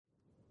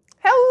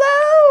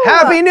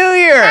Happy New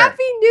Year!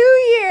 Happy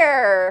New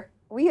Year!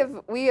 We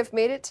have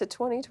made it to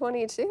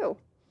 2022.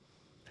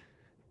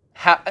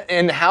 How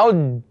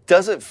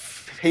does it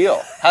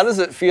feel? How does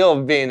it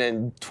feel being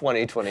in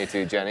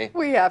 2022, Jenny?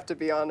 We have to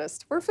be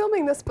honest. We're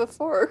filming this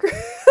before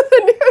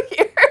the New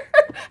Year.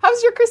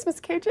 How's your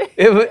Christmas,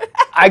 KJ?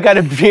 I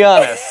gotta be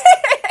honest.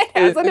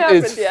 It hasn't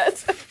happened yet.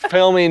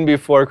 Filming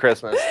before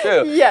Christmas,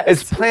 too. Yes.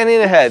 It's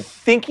planning ahead,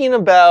 thinking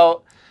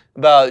about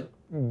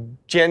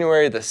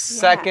January the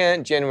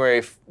 2nd,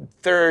 January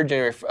 3rd,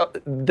 January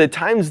the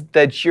times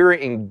that you're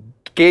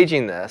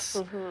engaging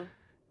this.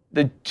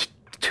 The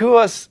two of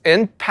us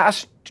and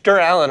Pastor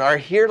Alan are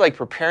here like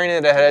preparing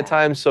it ahead of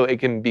time so it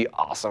can be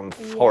awesome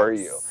for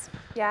you.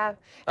 Yeah.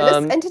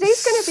 And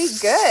today's going to be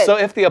good. So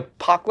if the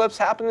apocalypse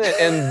happens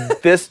and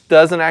this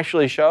doesn't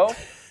actually show,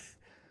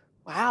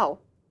 wow.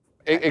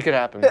 It could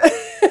happen.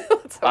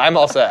 I'm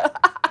all set.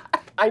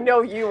 I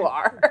know you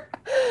are.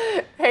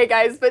 Hey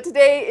guys, but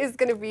today is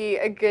going to be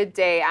a good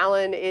day.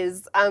 Alan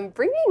is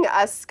bringing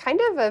us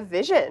kind of a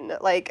vision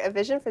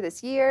for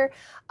this year,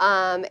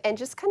 and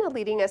just kind of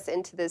leading us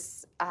into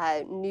this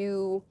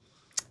new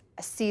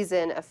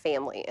season of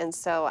family. And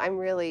so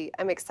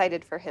I'm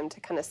excited for him to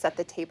kind of set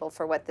the table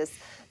for what this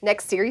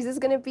next series is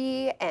going to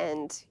be.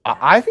 And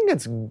I think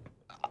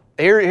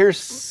here's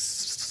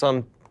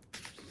some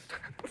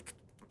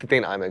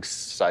thing I'm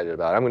excited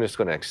about. I'm just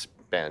going to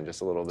expand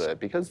just a little bit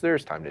because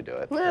there's time to do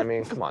it. I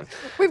mean, come on.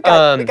 We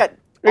got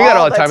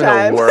all the time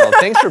in the world.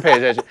 Thanks for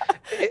paying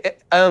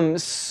attention.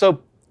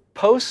 So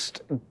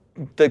post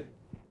the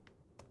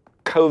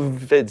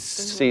COVID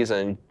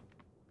season,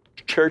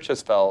 church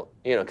has felt,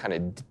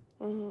 kind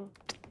of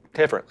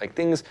different. Like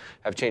things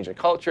have changed in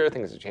culture,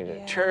 things have changed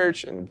in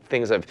church, and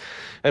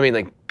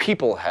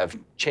people have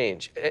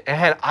changed.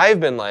 And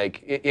I've been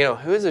like,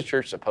 who is the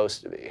church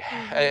supposed to be?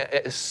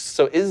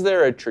 So is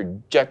there a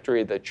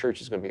trajectory the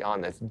church is going to be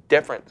on that's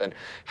different than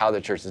how the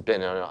church has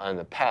been on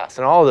the past,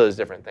 and all those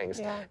different things?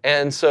 Yeah.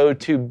 And so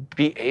to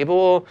be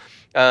able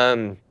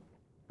to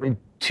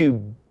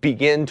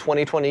begin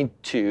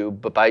 2022,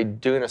 but by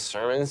doing a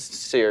sermon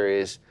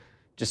series,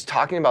 just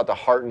talking about the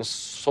heart and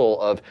soul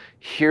of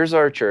here's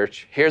our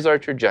church, here's our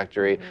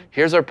trajectory,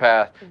 here's our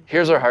path,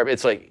 here's our heart.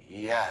 It's like,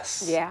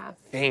 yes. Yeah.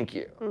 Thank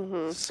you.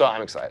 So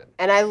I'm excited.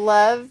 And I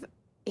love,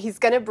 he's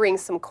going to bring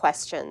some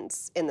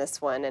questions in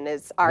this one. And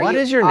what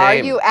is your name? Are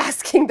you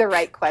asking the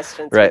right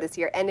questions for this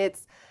year? And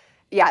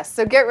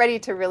so get ready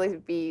to really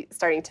be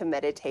starting to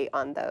meditate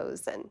on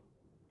those and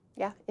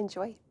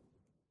enjoy.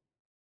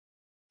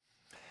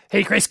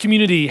 Hey, Grace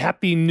Community,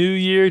 Happy New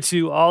Year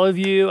to all of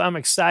you. I'm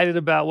excited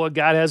about what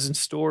God has in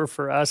store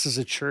for us as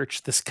a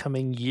church this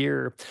coming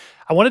year.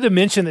 I wanted to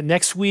mention that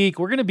next week,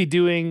 we're going to be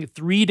doing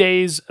 3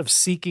 days of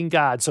seeking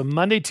God. So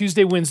Monday,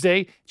 Tuesday,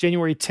 Wednesday,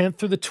 January 10th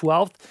through the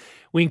 12th.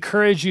 We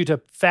encourage you to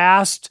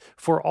fast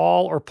for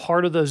all or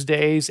part of those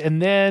days,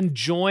 and then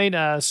join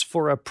us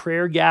for a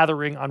prayer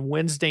gathering on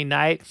Wednesday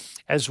night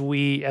as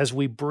we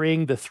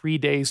bring the 3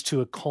 days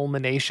to a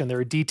culmination. There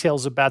are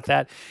details about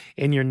that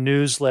in your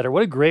newsletter.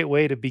 What a great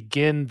way to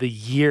begin the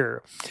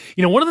year.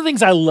 One of the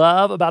things I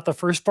love about the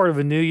first part of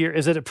a new year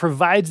is that it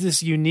provides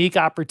this unique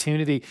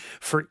opportunity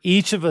for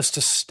each of us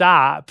to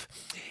stop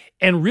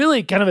and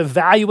really kind of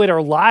evaluate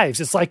our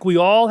lives. It's like we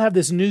all have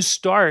this new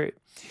start.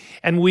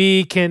 And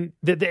we can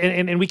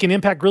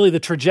impact really the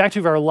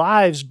trajectory of our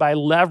lives by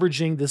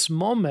leveraging this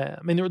moment.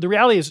 I mean, the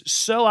reality is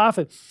so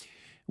often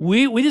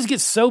we just get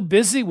so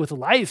busy with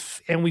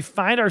life and we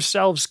find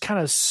ourselves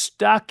kind of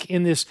stuck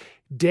in this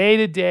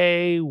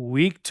day-to-day,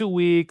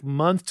 week-to-week,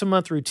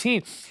 month-to-month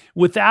routine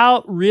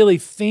without really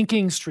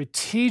thinking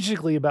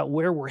strategically about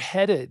where we're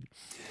headed.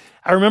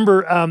 I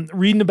remember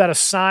reading about a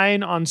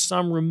sign on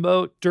some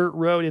remote dirt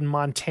road in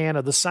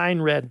Montana. The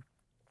sign read,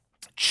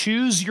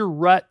 "Choose your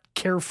rut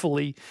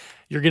carefully.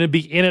 You're going to be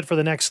in it for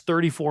the next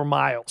 34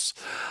 miles.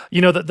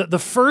 The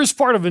first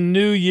part of a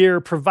new year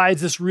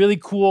provides this really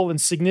cool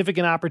and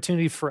significant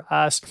opportunity for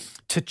us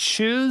to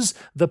choose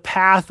the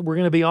path we're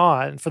going to be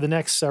on for the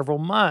next several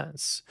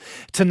months.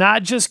 To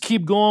not just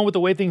keep going with the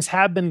way things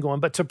have been going,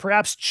 but to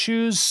perhaps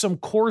choose some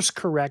course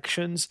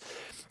corrections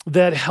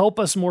that help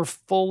us more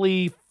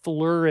fully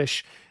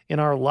flourish in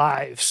our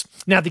lives.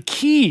 Now, the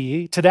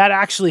key to that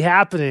actually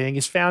happening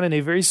is found in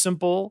a very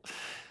simple,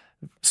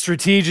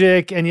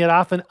 strategic, and yet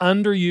often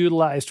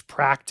underutilized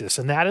practice,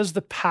 and that is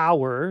the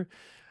power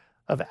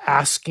of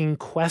asking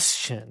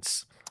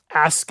questions,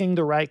 asking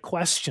the right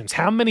questions.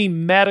 How many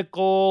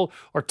medical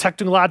or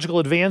technological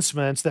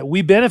advancements that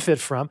we benefit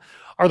from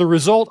are the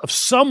result of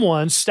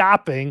someone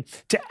stopping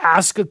to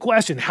ask a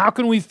question? How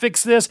can we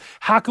fix this?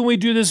 How can we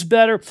do this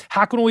better?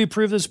 How can we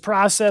improve this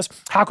process?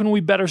 How can we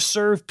better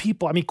serve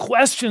people? I mean,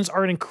 questions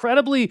are an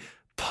incredibly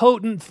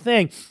potent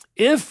thing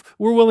if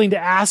we're willing to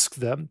ask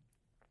them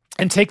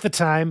and take the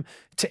time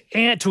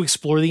to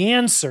explore the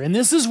answer. And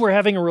this is where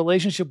having a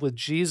relationship with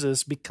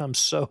Jesus becomes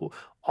so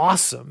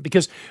awesome,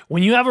 because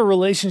when you have a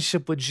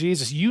relationship with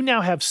Jesus, you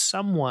now have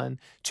someone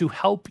to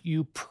help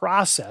you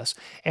process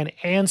and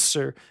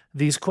answer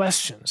these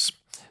questions.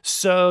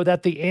 so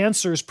that the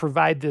answers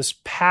provide this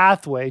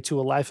pathway to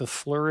a life of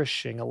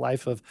flourishing, a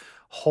life of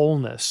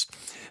wholeness.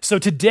 So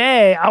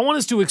today, I want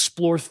us to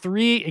explore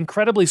 3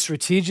 incredibly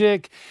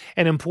strategic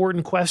and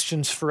important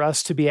questions for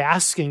us to be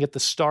asking at the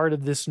start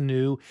of this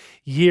new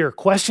year.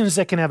 Questions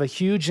that can have a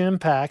huge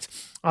impact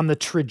on the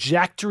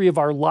trajectory of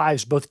our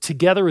lives, both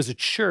together as a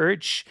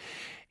church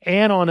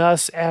and on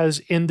us as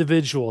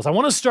individuals. I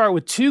want to start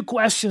with 2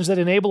 questions that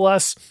enable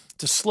us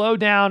to slow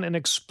down and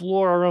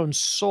explore our own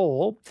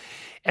soul.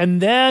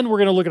 And then we're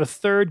going to look at a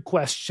 3rd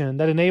question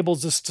that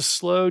enables us to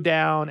slow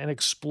down and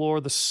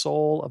explore the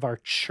soul of our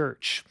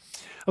church.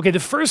 Okay, the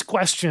first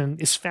question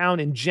is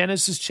found in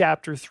Genesis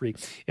chapter 3,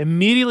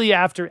 immediately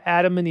after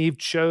Adam and Eve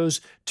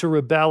chose to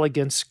rebel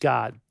against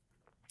God.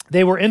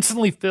 They were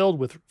instantly filled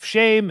with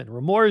shame and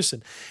remorse,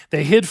 and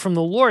they hid from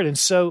the Lord. And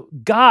so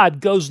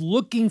God goes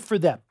looking for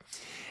them.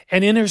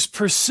 And in his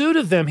pursuit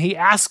of them, he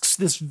asks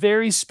this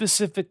very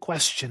specific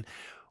question: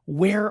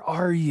 where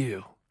are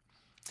you?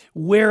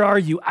 Where are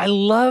you? I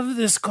love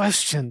this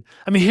question.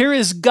 I mean, here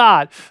is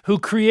God who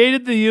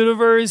created the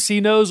universe.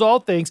 He knows all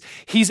things.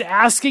 He's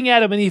asking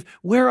Adam and Eve,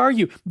 where are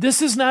you?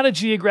 This is not a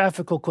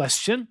geographical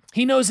question.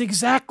 He knows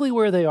exactly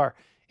where they are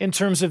in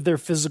terms of their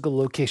physical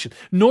location.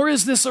 Nor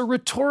is this a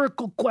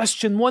rhetorical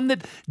question, one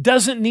that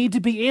doesn't need to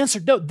be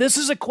answered. No, this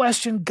is a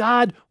question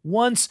God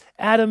wants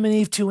Adam and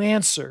Eve to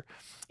answer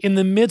in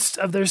the midst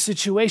of their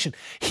situation.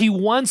 He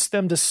wants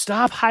them to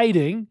stop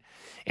hiding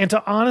and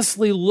to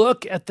honestly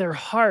look at their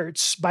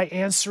hearts by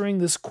answering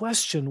this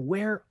question: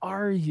 where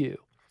are you?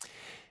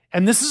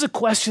 And this is a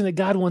question that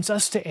God wants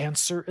us to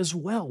answer as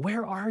well.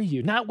 Where are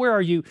you? Not where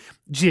are you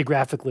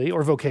geographically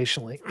or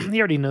vocationally. He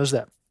already knows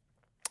that.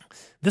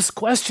 This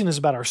question is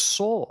about our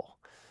soul.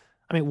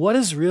 I mean, what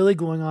is really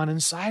going on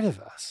inside of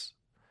us?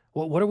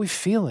 What are we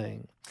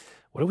feeling?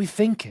 What are we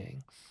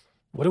thinking?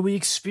 What are we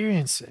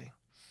experiencing?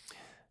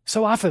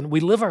 So often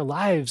we live our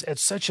lives at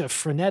such a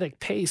frenetic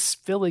pace,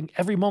 filling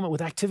every moment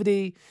with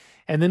activity.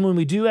 And then when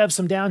we do have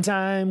some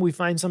downtime, we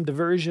find some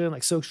diversion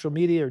like social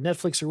media or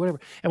Netflix or whatever.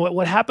 And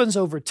what happens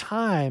over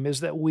time is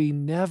that we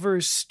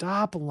never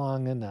stop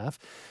long enough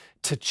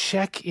to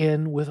check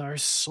in with our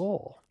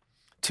soul,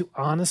 to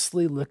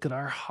honestly look at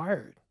our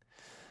heart.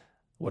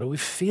 What are we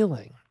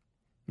feeling?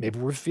 Maybe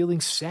we're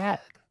feeling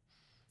sad,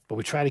 but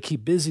we try to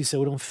keep busy so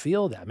we don't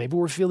feel that. Maybe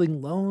we're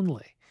feeling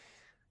lonely.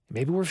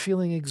 Maybe we're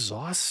feeling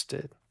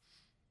exhausted.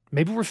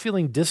 Maybe we're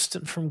feeling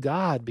distant from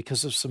God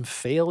because of some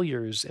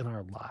failures in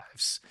our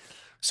lives.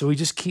 So we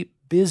just keep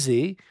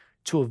busy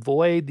to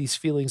avoid these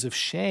feelings of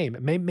shame.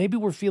 Maybe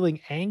we're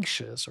feeling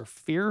anxious or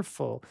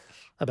fearful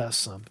about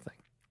something.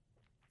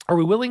 Are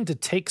we willing to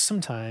take some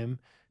time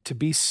to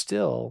be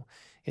still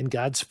in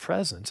God's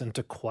presence and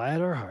to quiet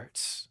our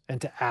hearts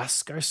and to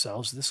ask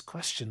ourselves this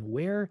question: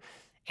 where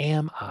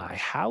am I?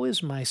 How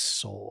is my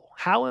soul?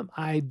 How am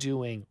I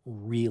doing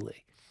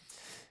really?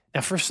 Now,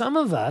 for some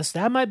of us,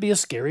 that might be a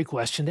scary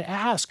question to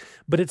ask,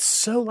 but it's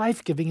so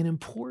life-giving and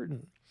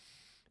important.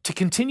 To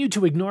continue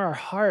to ignore our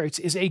hearts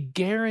is a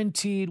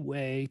guaranteed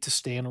way to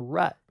stay in a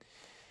rut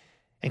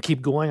and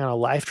keep going on a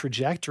life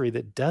trajectory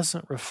that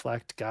doesn't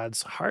reflect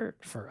God's heart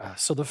for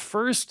us. So the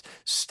first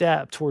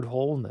step toward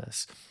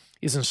wholeness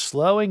is in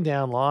slowing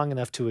down long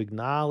enough to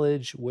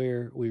acknowledge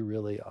where we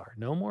really are.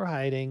 No more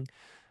hiding,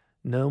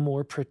 no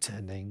more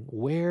pretending.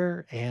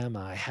 Where am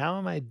I? How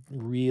am I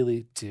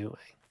really doing?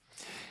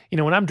 You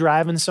know, when I'm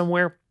driving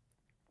somewhere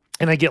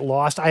and I get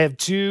lost, I have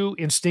 2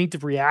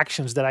 instinctive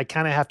reactions that I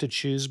kind of have to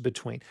choose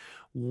between.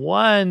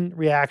 One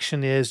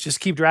reaction is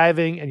just keep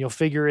driving and you'll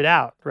figure it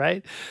out,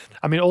 right?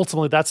 I mean,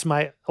 ultimately that's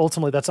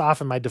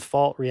often my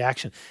default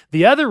reaction.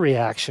 The other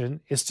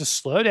reaction is to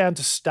slow down,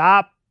 to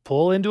stop,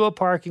 pull into a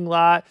parking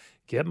lot,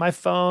 get my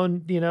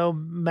phone,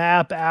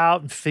 map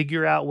out and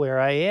figure out where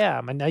I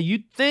am. And now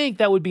you'd think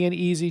that would be an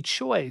easy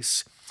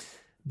choice,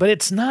 but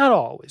it's not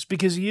always,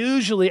 because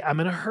usually I'm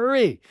in a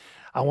hurry.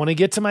 I want to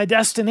get to my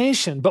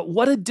destination, but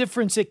what a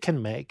difference it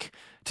can make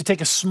to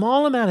take a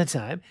small amount of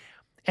time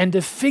and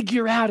to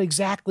figure out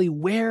exactly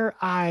where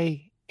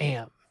I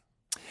am.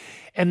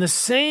 And the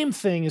same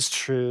thing is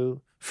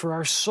true for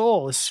our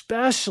soul,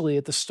 especially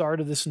at the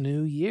start of this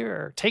new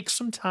year. Take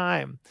some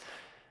time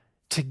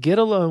to get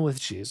alone with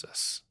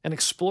Jesus and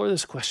explore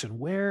this question: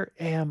 where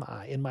am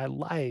I in my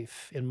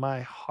life, in my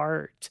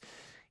heart,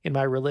 in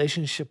my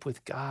relationship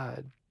with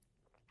God?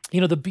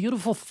 The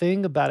beautiful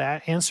thing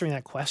about answering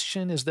that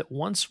question is that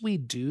once we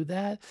do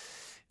that,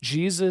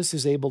 Jesus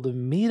is able to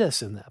meet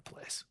us in that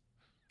place.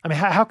 I mean,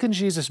 how can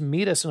Jesus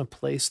meet us in a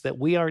place that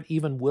we aren't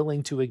even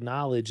willing to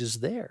acknowledge is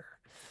there?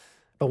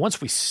 But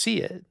once we see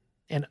it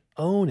and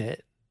own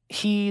it,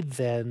 he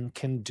then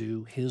can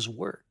do his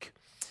work.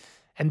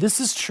 And this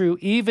is true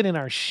even in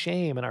our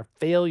shame and our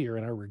failure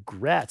and our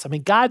regrets. I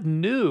mean, God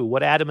knew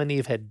what Adam and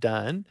Eve had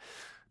done,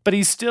 but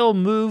he still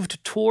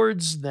moved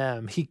towards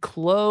them. He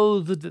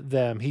clothed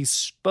them. He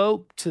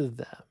spoke to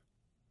them.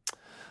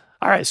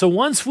 All right, so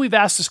once we've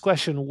asked this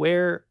question,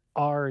 where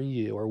are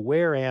you, or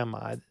where am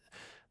I?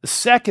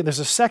 There's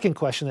a second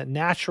question that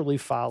naturally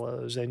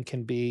follows and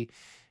can be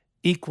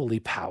equally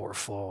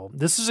powerful.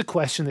 This is a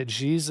question that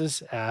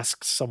Jesus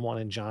asked someone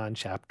in John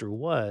chapter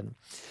 1.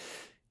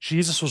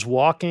 Jesus was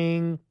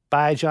walking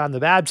by John the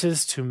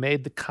Baptist, who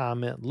made the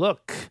comment,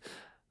 "Look,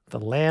 the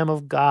Lamb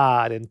of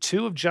God." And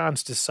two of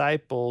John's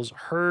disciples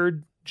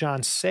heard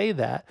John say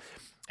that,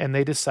 and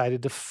they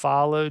decided to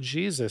follow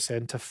Jesus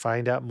and to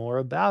find out more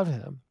about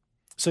him.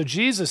 So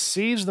Jesus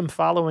sees them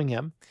following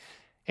him,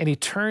 and he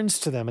turns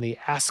to them and he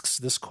asks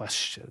this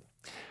question: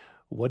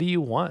 "What do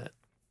you want?"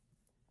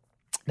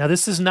 Now,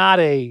 this is not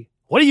a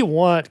 "what do you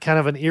want?" kind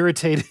of an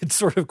irritated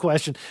sort of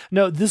question.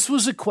 No, this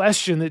was a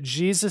question that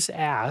Jesus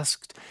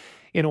asked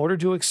in order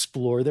to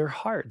explore their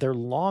heart, their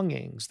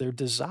longings, their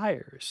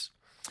desires.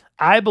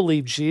 I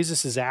believe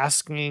Jesus is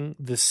asking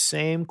the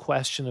same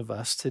question of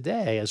us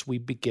today as we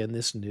begin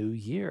this new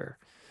year.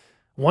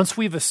 Once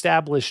we've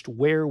established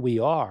where we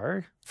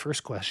are,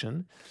 first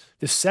question,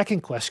 the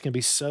second question can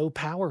be so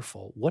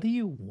powerful. What do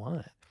you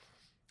want?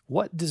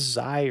 What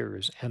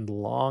desires and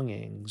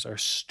longings are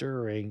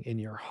stirring in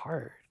your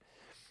heart?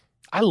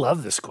 I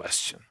love this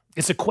question.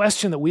 It's a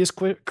question that we as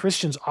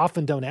Christians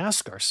often don't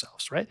ask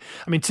ourselves, right?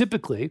 I mean,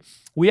 typically,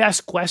 we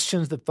ask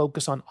questions that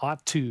focus on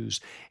ought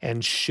tos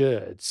and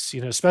shoulds,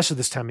 especially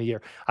this time of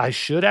year. I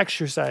should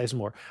exercise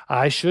more.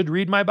 I should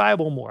read my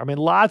Bible more. I mean,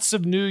 lots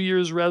of New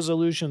Year's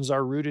resolutions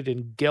are rooted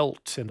in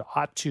guilt and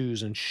ought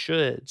tos and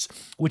shoulds,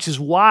 which is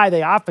why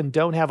they often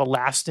don't have a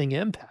lasting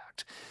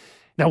impact.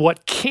 Now,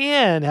 what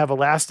can have a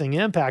lasting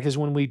impact is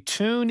when we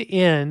tune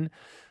in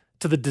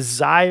to the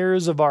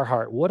desires of our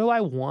heart. What do I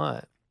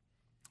want?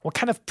 What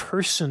kind of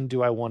person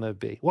do I want to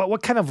be?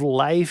 What kind of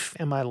life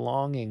am I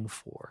longing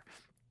for?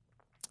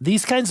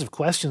 These kinds of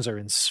questions are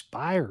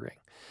inspiring.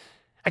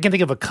 I can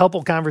think of a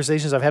couple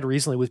conversations I've had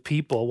recently with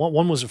people.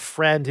 One was a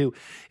friend who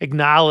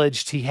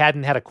acknowledged he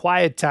hadn't had a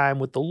quiet time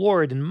with the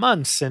Lord in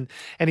months, and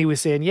he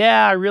was saying,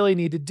 "Yeah, I really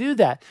need to do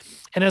that."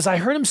 And as I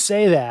heard him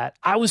say that,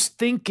 I was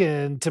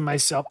thinking to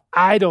myself,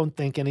 I don't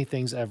think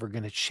anything's ever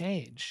going to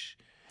change.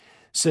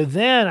 So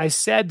then I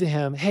said to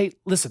him, "Hey,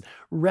 listen,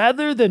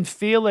 rather than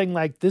feeling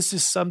like this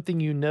is something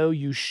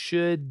you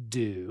should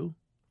do,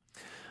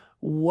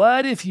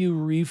 what if you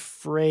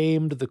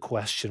reframed the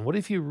question? What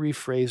if you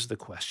rephrased the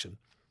question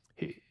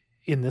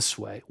in this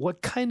way?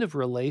 What kind of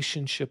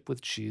relationship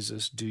with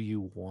Jesus do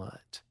you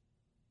want?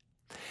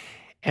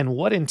 And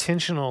what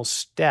intentional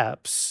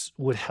steps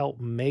would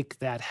help make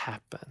that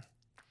happen?"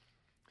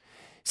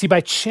 See,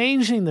 by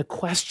changing the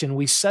question,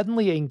 we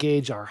suddenly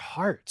engage our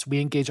hearts, we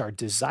engage our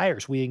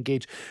desires, we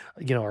engage,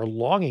 our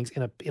longings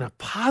in a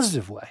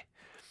positive way.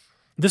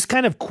 This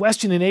kind of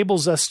question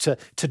enables us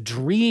to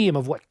dream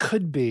of what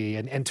could be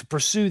and to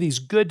pursue these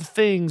good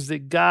things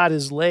that God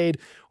has laid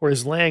or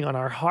is laying on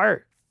our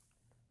heart.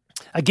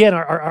 Again,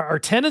 our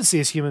tendency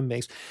as human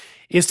beings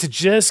is to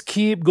just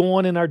keep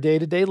going in our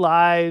day-to-day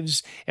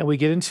lives, and we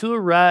get into a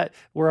rut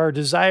where our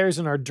desires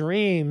and our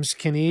dreams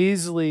can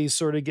easily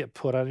sort of get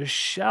put on a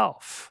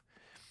shelf.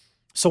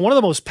 So one of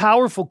the most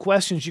powerful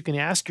questions you can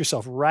ask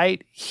yourself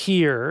right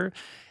here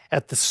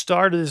at the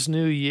start of this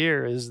new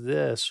year is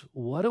this: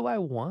 what do I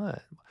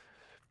want?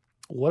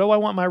 What do I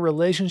want my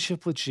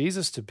relationship with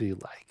Jesus to be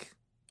like?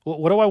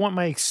 What do I want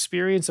my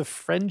experience of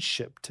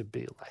friendship to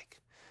be like?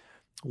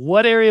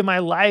 What area of my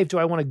life do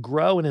I want to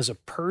grow in as a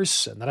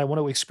person, that I want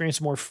to experience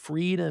more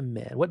freedom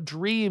in? What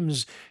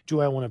dreams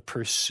do I want to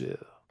pursue?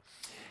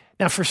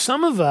 Now, for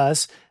some of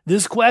us,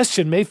 this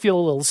question may feel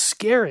a little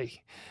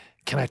scary.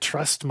 Can I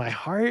trust my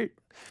heart?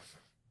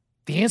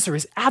 The answer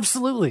is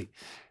absolutely.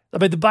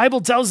 But the Bible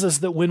tells us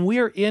that when we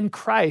are in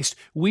Christ,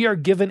 we are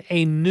given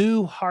a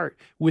new heart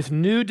with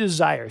new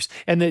desires,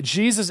 and that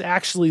Jesus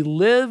actually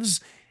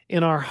lives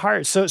in our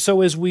hearts.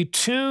 So as we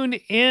tune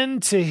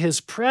into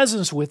his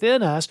presence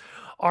within us,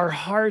 our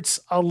hearts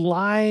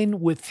align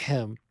with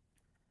him.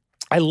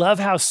 I love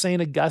how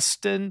St.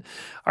 Augustine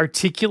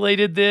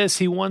articulated this.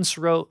 He once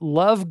wrote,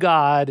 "Love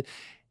God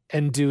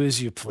and do as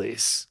you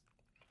please."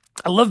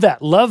 I love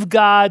that. Love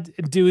God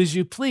and do as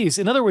you please.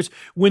 In other words,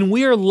 when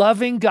we are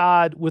loving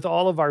God with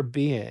all of our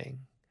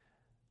being,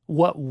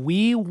 what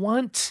we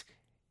want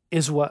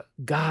is what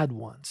God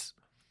wants.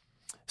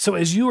 So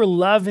as you are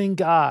loving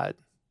God,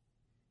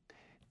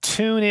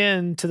 tune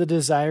in to the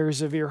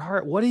desires of your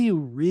heart. What do you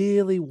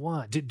really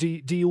want?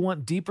 Do you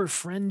want deeper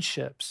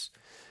friendships?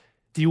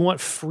 Do you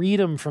want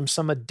freedom from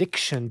some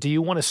addiction? Do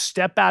you want to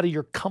step out of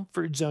your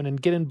comfort zone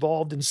and get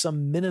involved in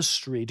some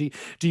ministry? Do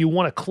you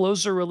want a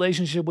closer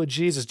relationship with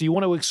Jesus? Do you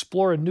want to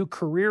explore a new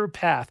career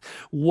path?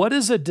 What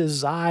is a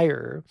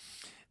desire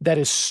that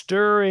is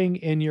stirring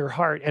in your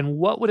heart? And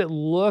what would it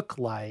look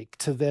like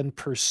to then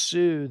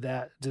pursue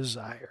that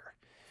desire?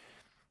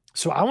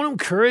 So I want to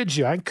encourage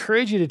you. I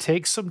encourage you to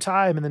take some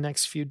time in the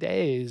next few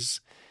days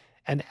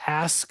and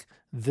ask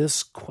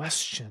this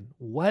question: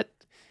 what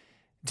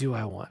do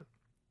I want?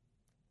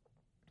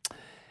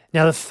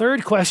 Now, the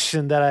third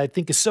question that I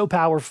think is so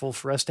powerful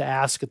for us to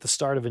ask at the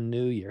start of a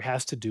new year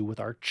has to do with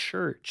our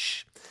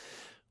church.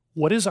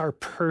 What is our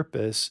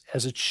purpose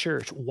as a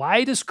church?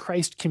 Why does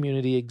Christ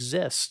Community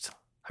exist?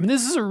 I mean,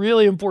 this is a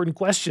really important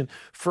question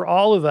for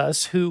all of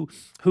us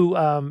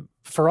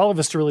for all of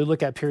us to really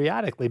look at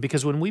periodically,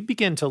 because when we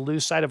begin to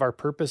lose sight of our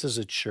purpose as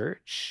a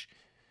church,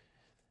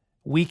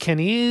 we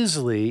can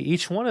easily,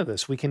 each one of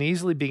us, we can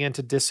easily begin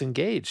to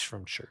disengage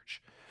from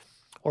church.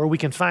 Or we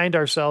can find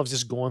ourselves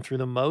just going through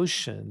the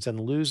motions and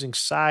losing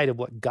sight of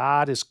what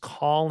God is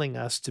calling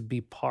us to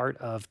be part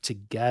of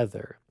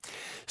together.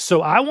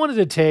 So I wanted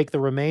to take the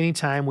remaining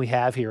time we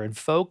have here and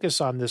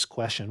focus on this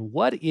question.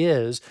 What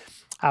is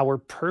our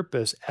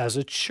purpose as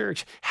a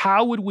church?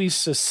 How would we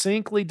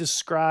succinctly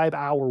describe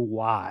our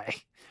why?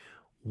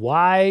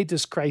 Why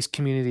does Christ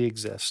Community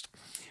exist?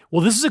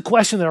 Well, this is a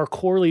question that our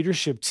core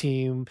leadership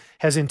team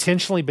has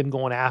intentionally been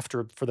going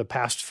after for the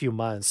past few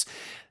months.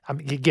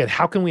 Again,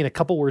 how can we, in a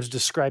couple words,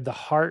 describe the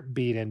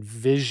heartbeat and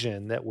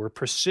vision that we're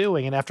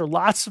pursuing? And after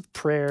lots of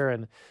prayer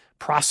and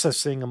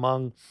processing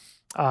among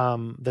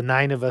the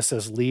 9 of us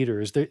as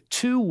leaders, the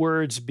 2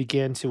 words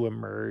begin to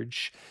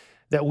emerge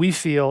that we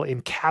feel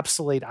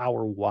encapsulate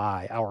our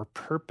why, our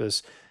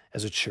purpose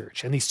as a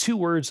church. And these 2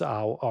 words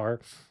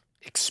are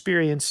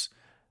experience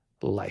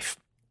life.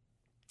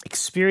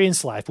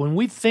 Experience life. When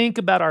we think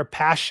about our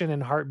passion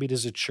and heartbeat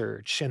as a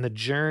church and the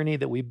journey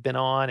that we've been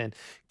on and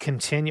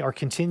are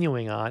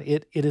continuing on,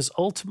 it is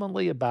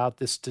ultimately about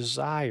this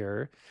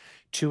desire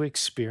to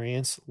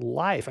experience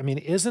life. I mean,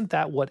 isn't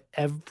that what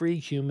every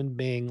human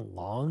being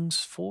longs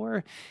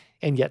for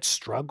and yet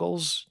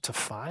struggles to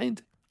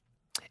find?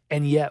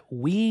 And yet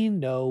we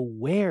know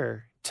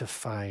where to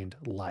find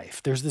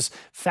life. There's this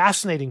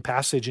fascinating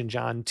passage in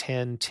John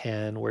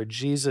 10:10 where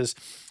Jesus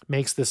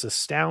makes this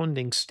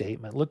astounding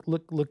statement.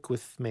 Look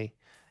with me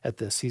at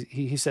this.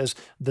 He says,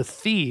 "The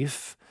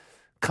thief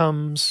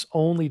comes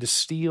only to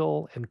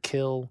steal and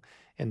kill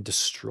and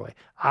destroy.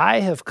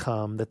 I have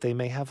come that they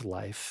may have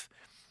life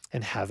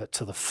and have it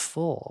to the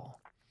full."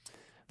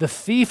 The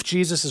thief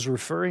Jesus is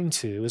referring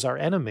to is our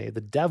enemy,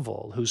 the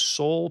devil, whose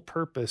sole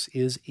purpose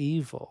is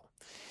evil.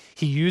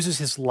 He uses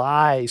his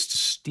lies to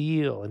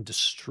steal and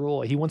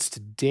destroy. He wants to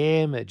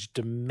damage,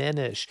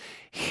 diminish,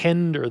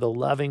 hinder the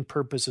loving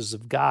purposes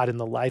of God in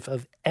the life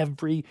of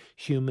every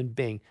human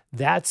being.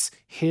 That's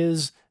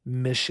his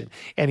mission,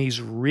 and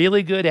he's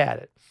really good at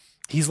it.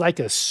 He's like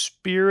a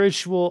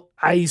spiritual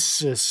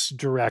ISIS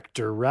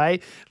director,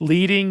 right?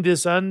 Leading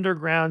this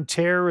underground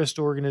terrorist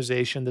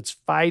organization that's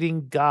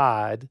fighting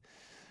God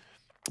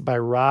by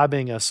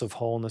robbing us of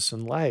wholeness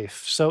and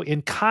life. So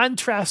in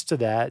contrast to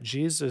that,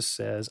 Jesus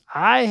says,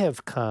 "I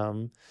have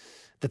come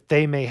that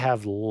they may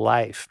have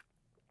life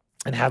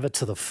and have it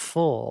to the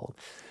full."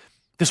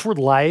 This word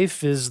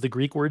life is the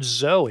Greek word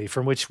Zoe,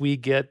 from which we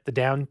get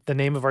the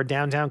name of our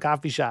downtown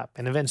coffee shop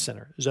and event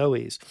center,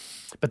 Zoe's.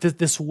 But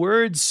this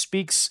word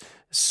speaks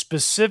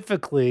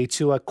specifically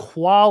to a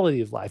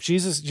quality of life.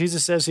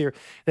 Jesus says here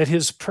that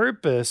his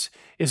purpose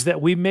is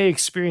that we may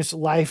experience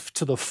life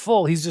to the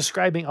full. He's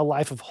describing a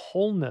life of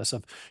wholeness,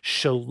 of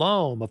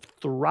shalom, of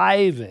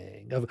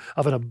thriving,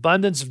 of an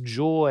abundance of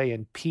joy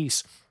and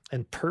peace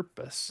and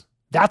purpose.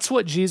 That's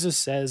what Jesus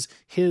says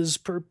his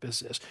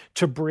purpose is,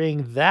 to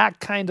bring that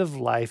kind of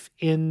life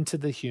into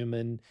the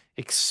human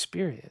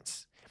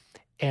experience.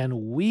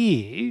 And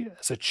we,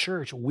 as a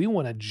church, we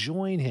want to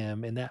join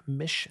him in that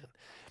mission,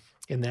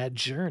 in that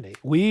journey.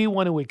 We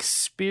want to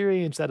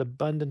experience that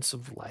abundance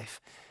of life,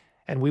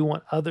 and we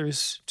want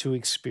others to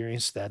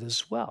experience that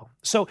as well.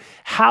 So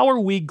how are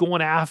we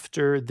going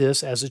after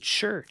this as a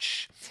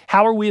church?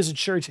 How are we as a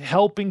church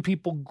helping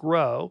people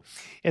grow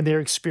in their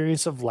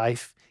experience of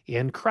life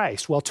in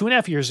Christ? Well,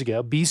 2.5 years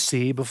ago,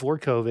 BC, before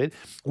COVID,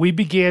 we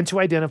began to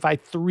identify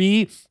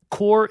 3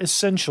 core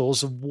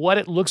essentials of what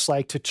it looks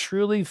like to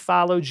truly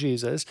follow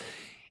Jesus,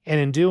 and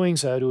in doing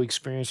so, to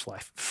experience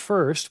life.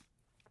 First,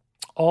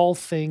 all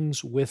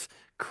things with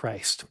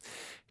Christ.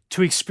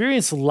 To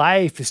experience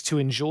life is to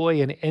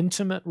enjoy an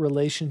intimate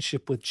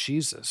relationship with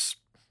Jesus,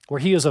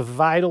 where he is a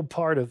vital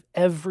part of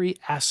every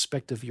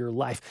aspect of your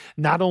life,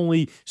 not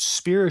only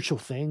spiritual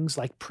things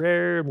like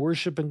prayer and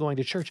worship and going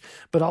to church,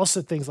 but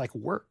also things like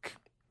work,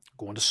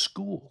 going to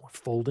school,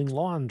 folding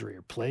laundry,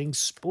 or playing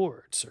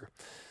sports, or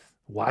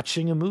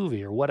watching a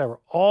movie, or whatever.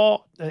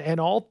 All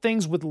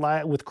things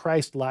with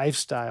Christ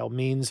lifestyle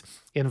means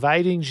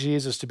inviting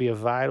Jesus to be a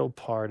vital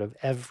part of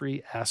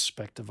every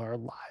aspect of our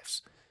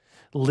lives,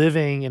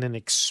 living in an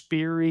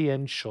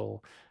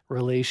experiential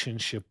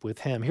relationship with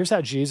him. Here's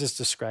how Jesus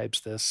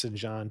describes this in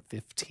John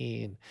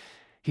 15.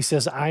 He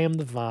says, "I am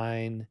the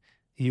vine,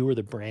 you are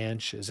the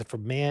branches.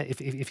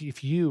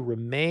 If you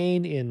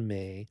remain in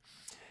me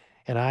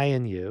and I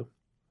in you,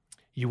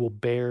 you will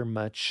bear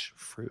much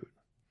fruit.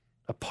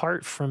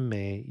 Apart from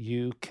me,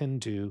 you can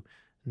do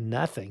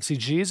nothing." See,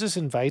 Jesus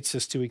invites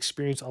us to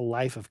experience a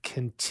life of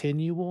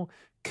continual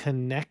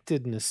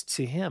connectedness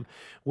to him,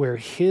 where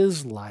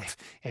his life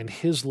and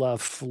his love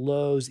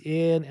flows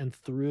in and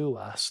through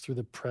us through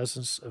the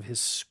presence of his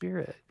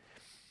Spirit.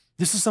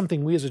 This is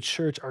something we as a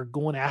church are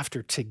going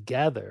after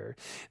together,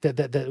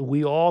 that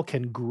we all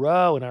can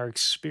grow in our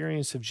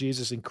experience of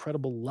Jesus'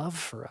 incredible love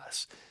for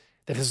us,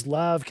 that his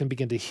love can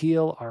begin to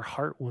heal our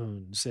heart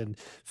wounds and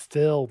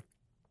fill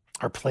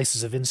our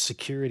places of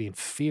insecurity and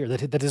fear,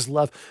 that his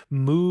love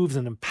moves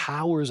and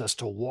empowers us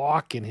to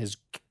walk in his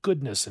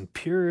goodness and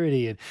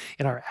purity and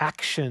in our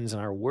actions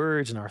and our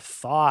words and our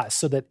thoughts,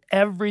 so that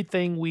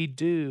everything we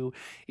do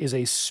is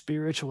a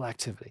spiritual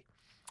activity.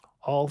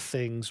 All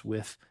things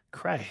with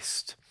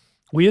Christ.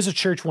 We as a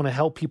church want to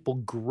help people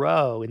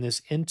grow in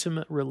this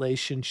intimate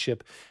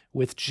relationship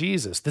with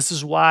Jesus. This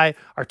is why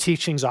our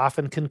teachings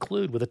often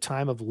conclude with a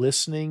time of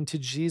listening to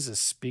Jesus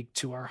speak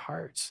to our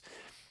hearts.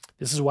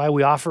 This is why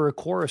we offer a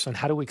course on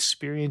how to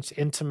experience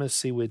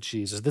intimacy with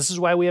Jesus. This is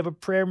why we have a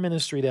prayer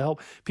ministry to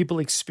help people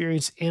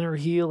experience inner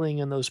healing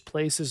in those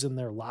places in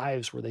their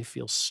lives where they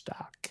feel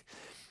stuck.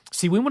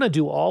 See, we want to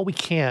do all we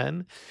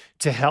can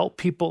to help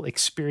people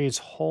experience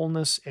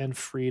wholeness and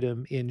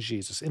freedom in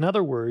Jesus. In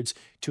other words,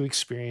 to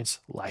experience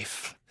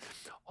life.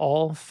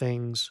 All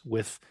things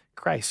with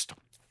Christ.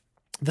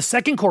 The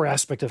second core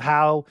aspect of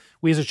how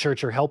we as a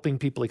church are helping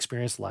people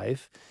experience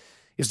life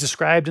is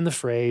described in the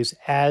phrase,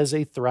 as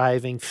a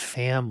thriving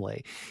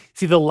family.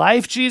 See, the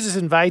life Jesus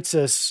invites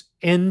us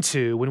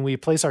into when we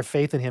place our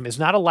faith in him is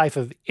not a life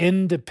of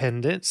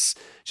independence,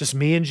 just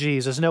me and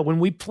Jesus. No, when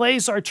we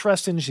place our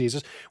trust in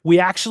Jesus, we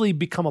actually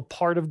become a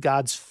part of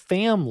God's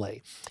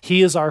family.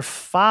 He is our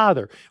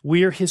Father.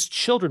 We are his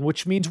children,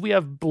 which means we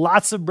have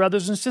lots of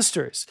brothers and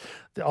sisters.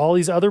 All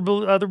these other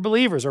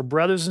believers are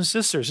brothers and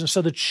sisters. And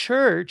so the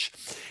church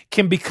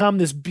can become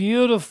this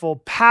beautiful,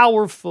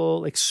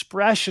 powerful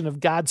expression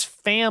of God's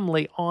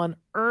family on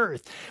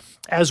earth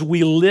as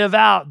we live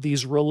out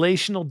these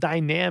relational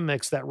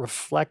dynamics that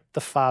reflect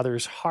the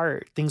Father's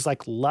heart. Things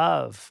like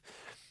love,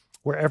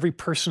 where every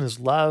person is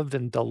loved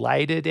and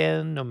delighted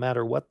in, no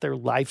matter what their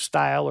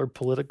lifestyle or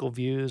political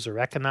views or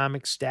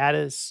economic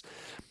status.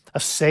 A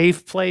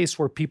safe place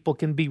where people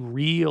can be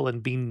real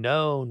and be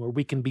known, where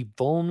we can be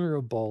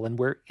vulnerable, and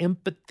where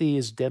empathy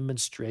is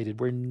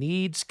demonstrated, where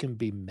needs can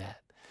be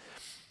met.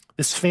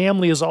 This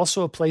family is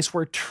also a place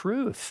where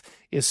truth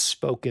is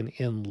spoken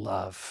in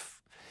love.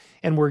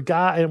 And where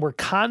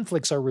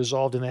conflicts are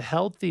resolved in a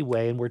healthy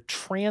way, and where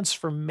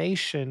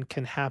transformation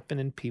can happen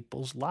in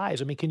people's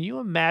lives. I mean, can you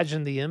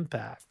imagine the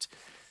impact,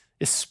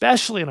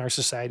 especially in our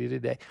society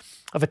today,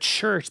 of a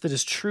church that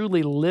is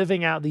truly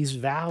living out these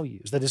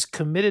values, that is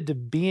committed to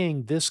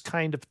being this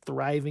kind of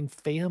thriving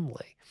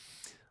family?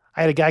 I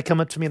had a guy come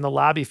up to me in the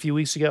lobby a few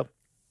weeks ago,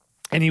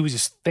 and he was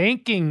just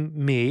thanking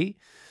me,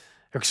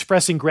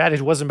 expressing gratitude.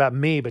 It wasn't about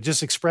me, but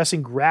just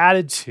expressing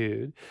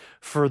gratitude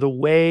for the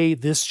way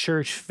this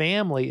church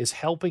family is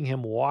helping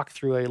him walk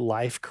through a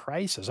life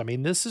crisis. I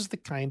mean, this is the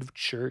kind of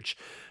church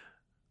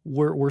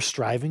we're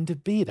striving to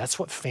be. That's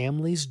what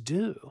families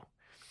do.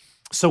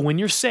 So when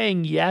you're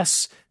saying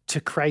yes to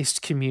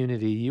Christ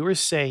community, you are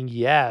saying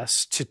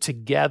yes to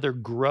together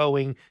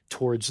growing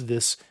towards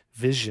this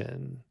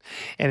vision.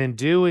 And in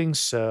doing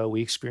so,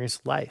 we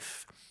experience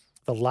life,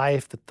 the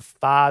life that the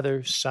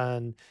Father,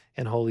 Son,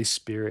 and Holy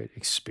Spirit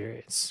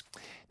experience.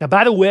 Now,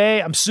 by the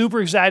way, I'm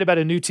super excited about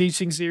a new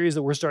teaching series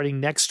that we're starting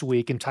next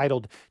week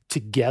entitled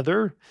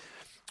Together,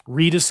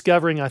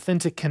 Rediscovering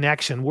Authentic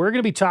Connection. We're going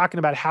to be talking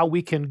about how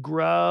we can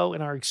grow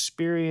in our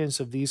experience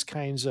of these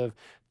kinds of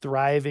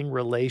thriving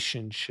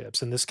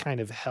relationships and this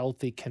kind of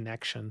healthy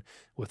connection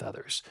with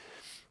others.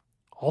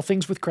 All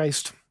things with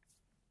Christ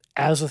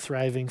as a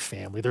thriving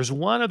family. There's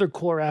one other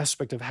core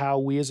aspect of how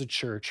we as a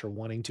church are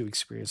wanting to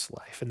experience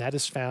life, and that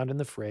is found in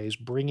the phrase,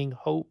 bringing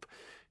hope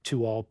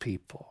to all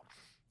people.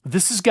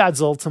 This is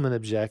God's ultimate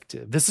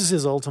objective. This is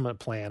his ultimate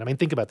plan. I mean,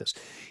 think about this.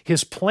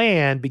 His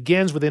plan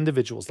begins with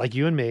individuals like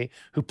you and me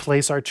who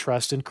place our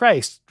trust in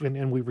Christ,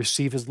 and we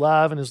receive his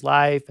love and his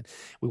life, and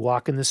we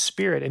walk in the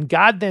Spirit. And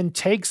God then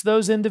takes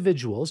those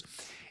individuals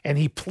and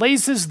he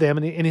places them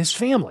in his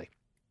family,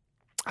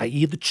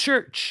 i.e. the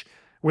church,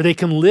 where they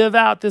can live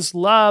out this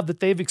love that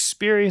they've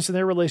experienced in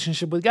their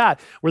relationship with God,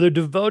 where they're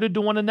devoted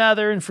to one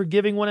another and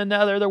forgiving one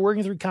another. They're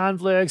working through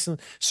conflicts and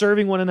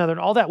serving one another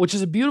and all that, which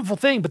is a beautiful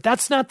thing, but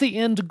that's not the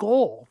end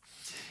goal.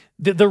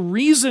 The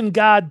reason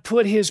God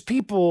put his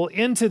people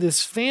into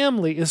this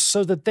family is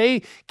so that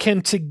they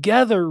can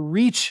together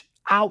reach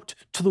out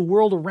to the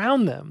world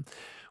around them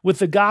with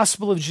the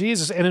gospel of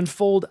Jesus and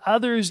enfold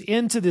others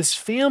into this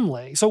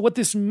family. So what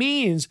this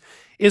means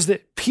is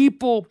that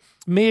people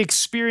may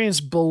experience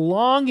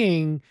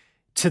belonging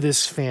to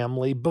this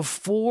family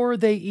before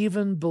they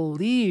even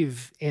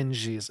believe in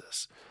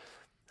Jesus.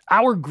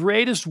 Our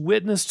greatest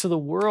witness to the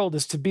world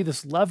is to be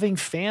this loving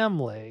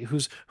family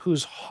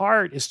whose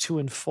heart is to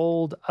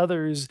enfold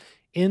others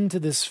into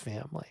this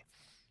family.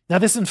 Now,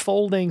 this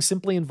enfolding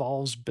simply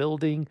involves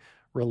building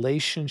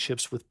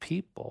relationships with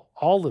people,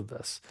 all of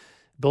us.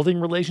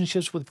 Building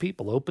relationships with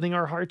people, opening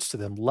our hearts to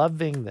them,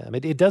 loving them.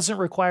 It doesn't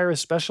require a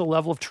special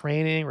level of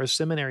training or a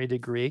seminary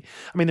degree.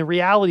 I mean, the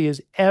reality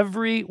is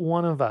every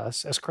one of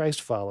us as Christ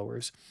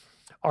followers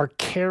are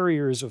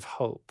carriers of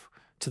hope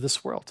to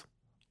this world.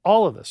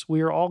 All of us,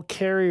 we are all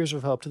carriers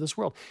of hope to this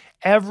world.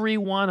 Every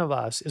one of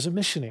us is a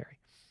missionary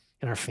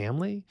in our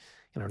family,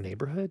 in our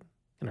neighborhood,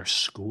 in our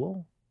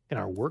school, in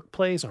our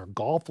workplace, in our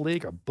golf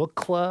league, our book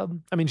club.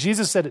 I mean,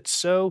 Jesus said it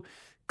so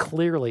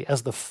clearly,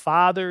 as the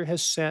Father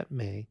has sent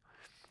me,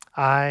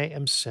 I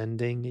am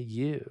sending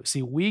you.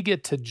 See, we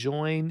get to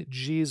join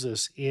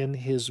Jesus in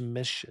his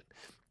mission.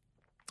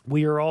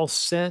 We are all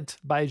sent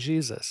by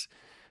Jesus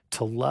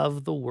to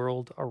love the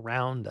world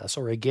around us.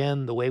 Or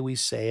again, the way we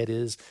say it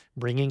is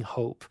bringing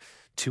hope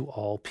to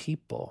all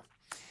people.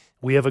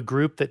 We have a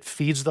group that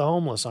feeds the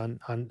homeless on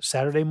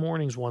Saturday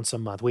mornings once a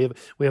month. We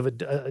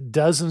have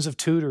dozens of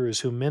tutors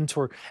who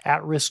mentor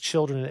at-risk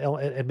children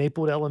at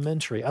Maplewood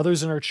Elementary.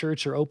 Others in our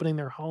church are opening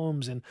their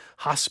homes and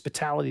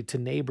hospitality to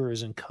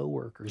neighbors and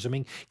coworkers. I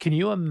mean, can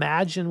you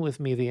imagine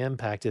with me the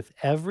impact if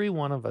every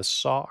one of us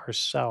saw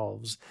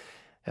ourselves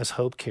as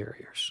hope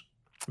carriers?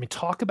 I mean,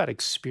 talk about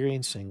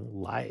experiencing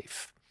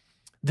life.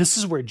 This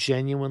is where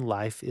genuine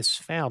life is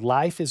found.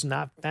 Life is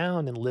not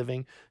found in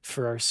living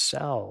for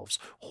ourselves,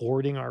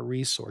 hoarding our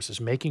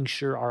resources, making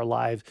sure our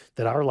lives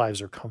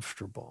are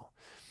comfortable.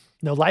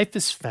 No, life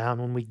is found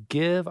when we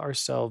give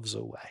ourselves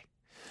away,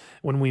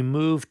 when we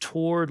move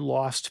toward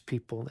lost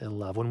people in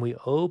love, when we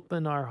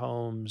open our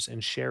homes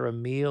and share a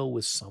meal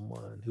with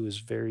someone who is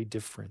very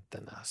different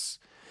than us.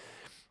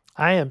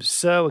 I am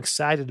so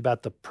excited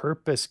about the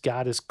purpose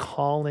God is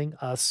calling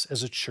us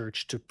as a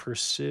church to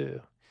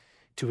pursue,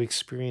 to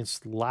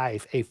experience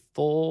life, a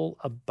full,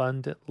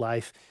 abundant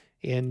life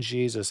in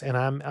Jesus. And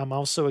I'm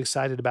also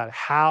excited about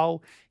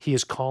how he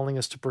is calling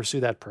us to pursue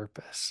that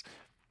purpose.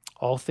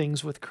 All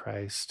things with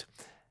Christ,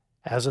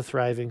 as a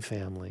thriving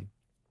family,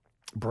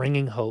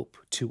 bringing hope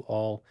to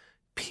all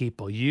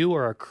people. You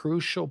are a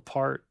crucial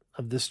part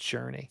of this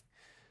journey.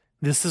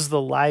 This is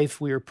the life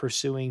we are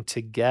pursuing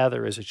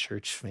together as a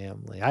church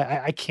family.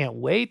 I can't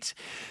wait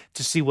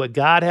to see what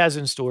God has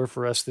in store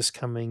for us this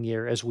coming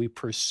year as we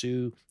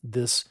pursue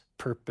this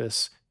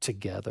purpose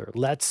together.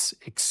 Let's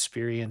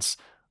experience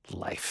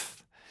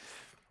life.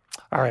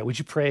 All right, would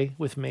you pray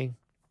with me?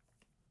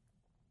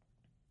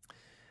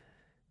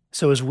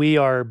 So as we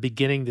are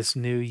beginning this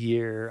new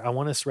year, I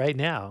want us right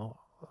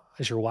now,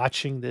 as you're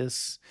watching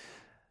this,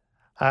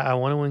 I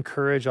want to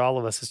encourage all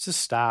of us is to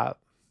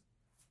stop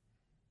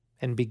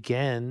and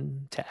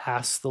begin to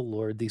ask the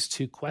Lord these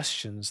two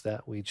questions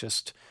that we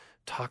just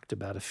talked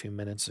about a few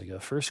minutes ago.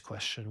 First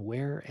question,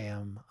 where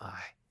am I?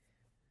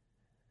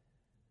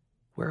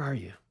 Where are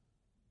you?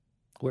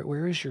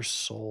 Where is your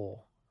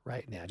soul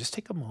right now? Just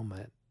take a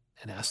moment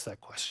and ask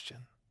that question.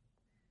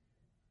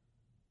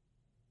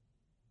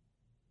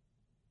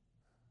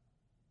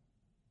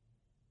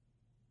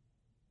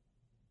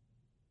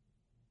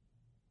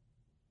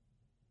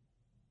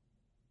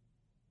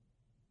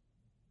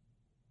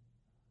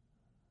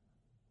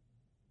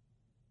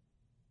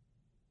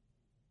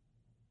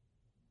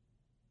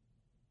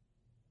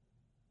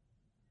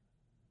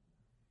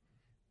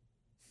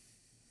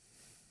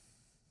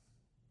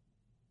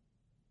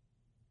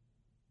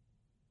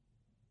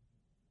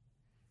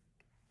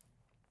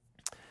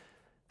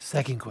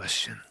 Second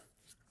question,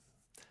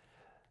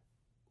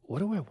 what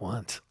do I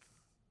want?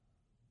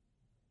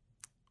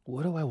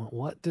 What do I want?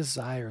 What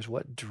desires,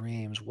 what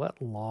dreams, what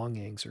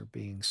longings are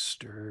being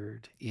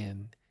stirred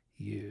in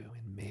you,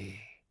 in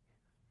me?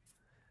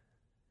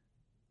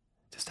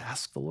 Just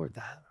ask the Lord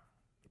that.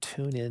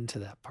 Tune into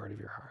that part of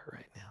your heart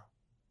right now.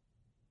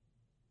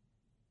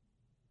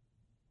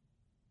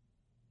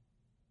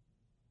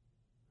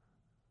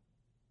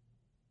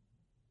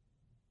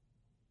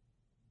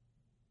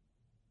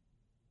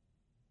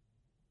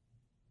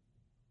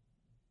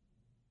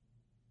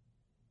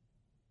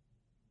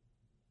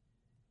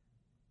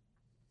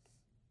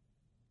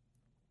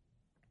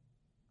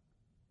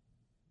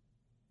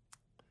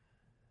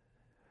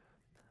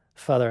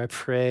 Father, I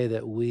pray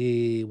that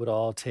we would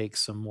all take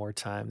some more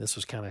time. This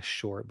was kind of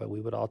short, but we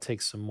would all take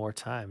some more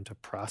time to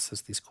process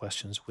these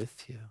questions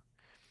with you.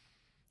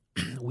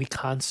 We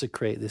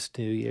consecrate this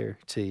new year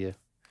to you.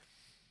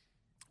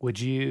 Would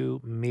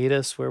you meet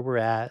us where we're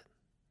at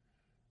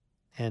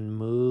and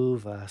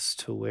move us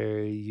to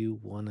where you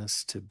want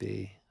us to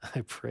be?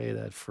 I pray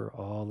that for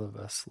all of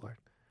us, Lord.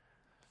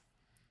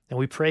 And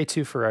we pray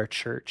too for our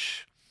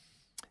church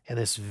and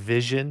this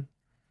vision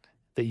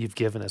that you've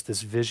given us,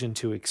 this vision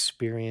to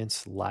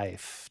experience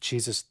life.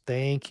 Jesus,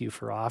 thank you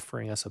for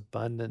offering us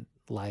abundant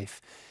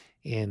life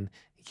in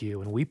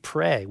you. And we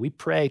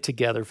pray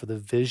together for the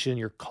vision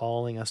you're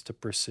calling us to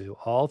pursue,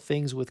 all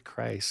things with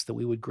Christ, that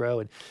we would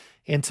grow in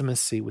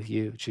intimacy with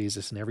you,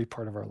 Jesus, in every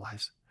part of our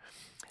lives.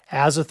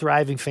 As a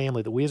thriving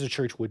family, that we as a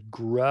church would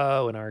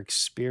grow in our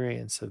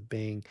experience of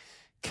being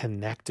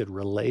connected,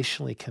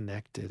 relationally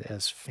connected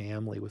as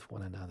family with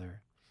one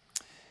another.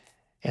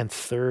 And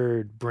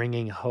third,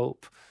 bringing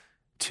hope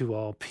to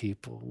all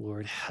people.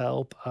 Lord,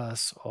 help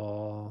us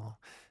all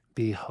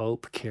be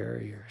hope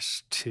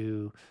carriers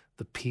to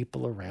the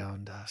people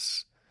around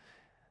us,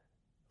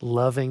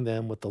 loving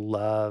them with the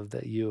love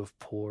that you have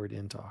poured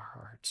into our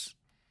hearts.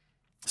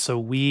 So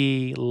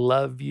we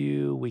love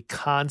you. We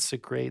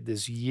consecrate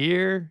this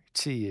year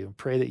to you.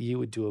 Pray that you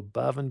would do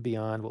above and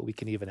beyond what we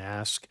can even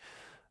ask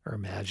or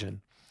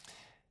imagine.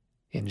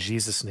 In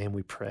Jesus' name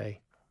we pray.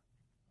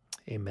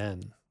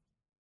 Amen.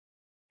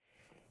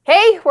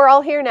 Hey, we're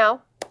all here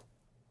now.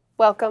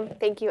 Welcome.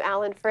 Thank you,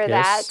 Alan, for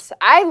that.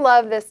 I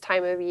love this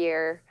time of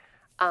year.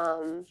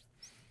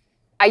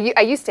 I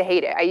used to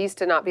hate it. I used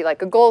to not be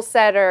like a goal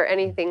setter or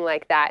anything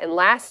like that. And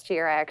last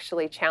year, I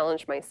actually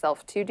challenged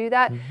myself to do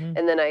that.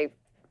 And then I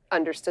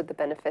understood the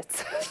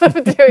benefits of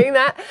doing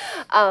that.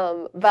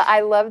 But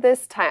I love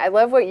this time. I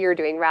love what you're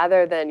doing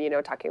rather than,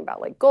 talking about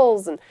like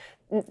goals and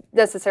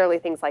necessarily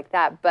things like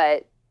that.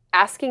 But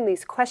asking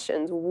these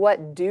questions,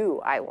 what do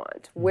I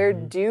want? Where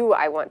do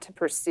I want to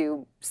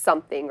pursue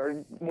something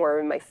or more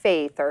in my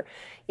faith or,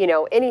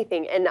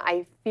 anything? And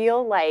I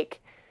feel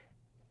like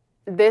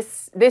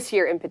this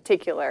year in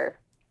particular,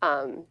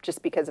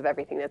 just because of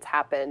everything that's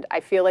happened,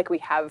 I feel like we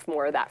have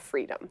more of that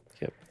freedom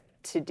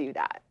to do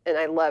that. And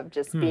I love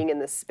just being in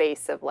this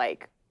space of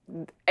like,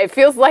 it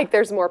feels like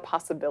there's more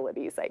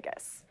possibilities, I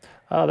guess.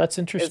 Oh, that's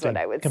interesting. Is what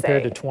I would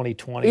compared say. to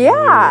 2020. Yeah. When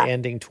we were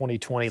ending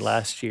 2020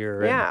 last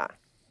year. Yeah.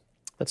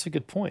 That's a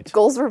good point.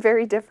 Goals were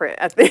very different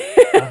at the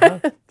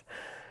end.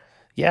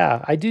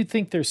 Yeah, I do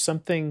think there's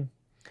something,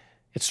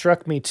 it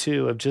struck me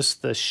too, of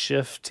just the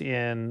shift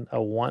in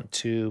a want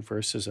to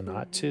versus a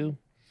not to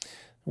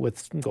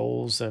with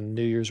goals and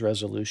New Year's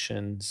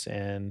resolutions.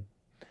 And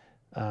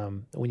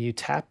when you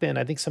tap in,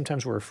 I think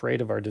sometimes we're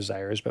afraid of our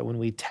desires, but when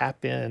we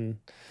tap in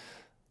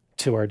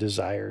to our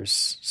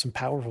desires, some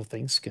powerful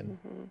things can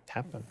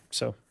happen.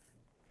 So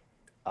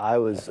I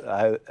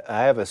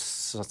have a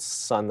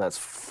son that's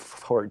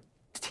 14,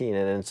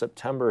 and in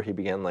September he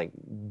began like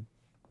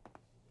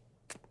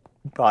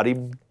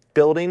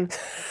bodybuilding,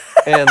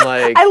 and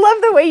like I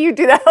love the way you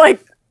do that. Like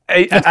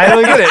I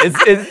don't get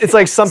it. It's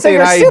like something. So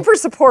you're super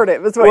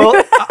supportive, is what.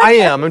 Well, I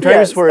am. I'm trying to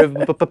be supportive,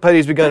 but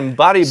he's begun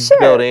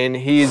bodybuilding.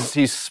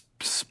 He's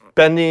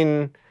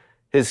spending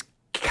his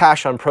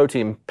cash on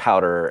protein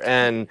powder,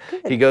 and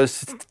he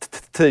goes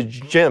to the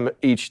gym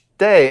each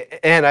day.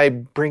 And I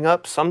bring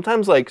up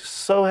sometimes like,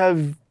 so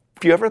have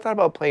you ever thought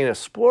about playing a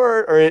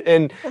sport?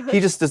 And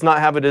he just does not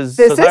have it as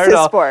this desire is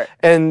his sport.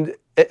 And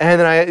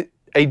then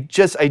I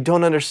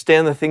don't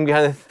understand the thing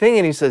behind the thing.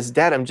 And he says,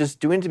 Dad, I'm just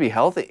doing it to be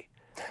healthy.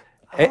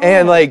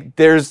 And like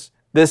there's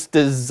this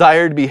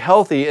desire to be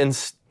healthy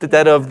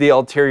instead of the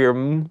ulterior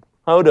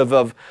motive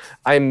of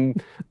I'm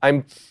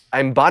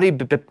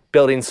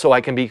bodybuilding so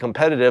I can be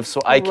competitive,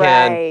 so I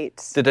can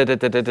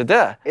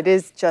It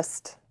is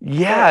just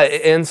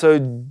And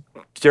so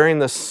during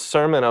the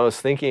sermon I was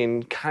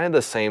thinking kind of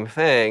the same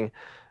thing,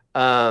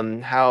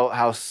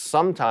 how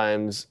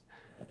sometimes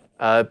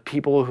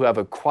people who have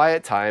a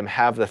quiet time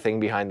have the thing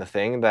behind the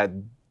thing that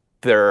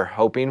they're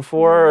hoping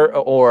for,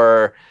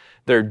 or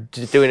they're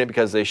doing it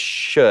because they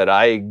should.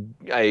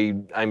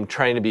 I'm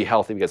trying to be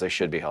healthy because I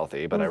should be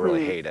healthy, but I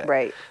really hate it.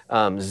 Right.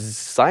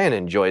 Zion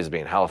enjoys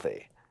being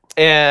healthy.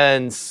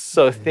 And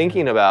so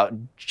thinking about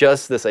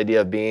just this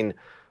idea of being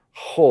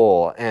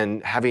whole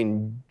and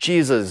having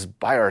Jesus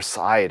by our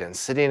side and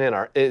sitting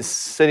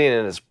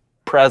in his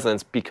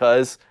presence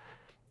because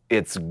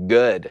it's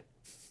good.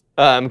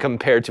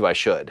 Compared to I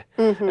should.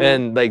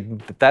 And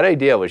like that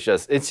idea was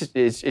it's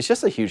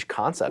just a huge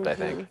concept, I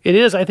think. It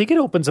is. I think it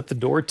opens up the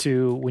door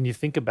to, when you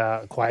think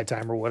about quiet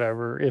time or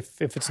whatever,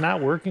 if it's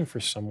not working for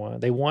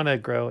someone, they want to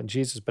grow in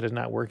Jesus, but it's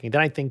not working,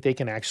 then I think they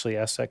can actually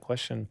ask that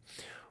question,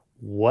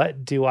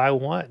 what do I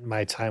want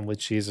my time with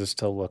Jesus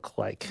to look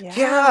like?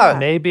 Yeah.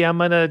 Maybe I'm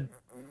going to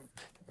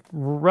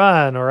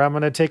run, or I'm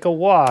going to take a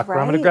walk, or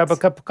I'm going to grab a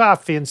cup of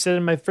coffee and sit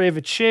in my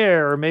favorite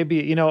chair, or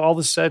maybe, all of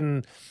a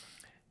sudden,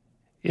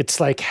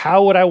 it's like,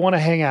 how would I want to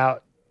hang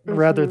out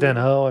rather than,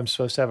 I'm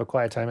supposed to have a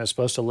quiet time. It's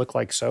supposed to look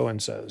like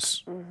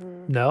so-and-so's.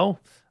 No?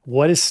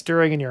 What is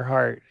stirring in your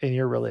heart in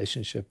your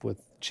relationship with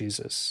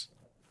Jesus?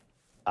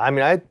 I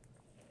mean, I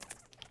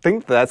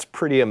think that's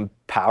pretty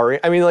empowering.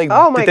 I mean, like,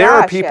 there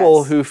are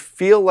people who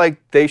feel like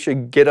they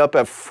should get up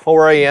at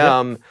 4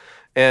 a.m.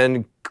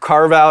 and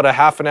carve out a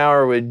half an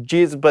hour with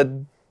Jesus, but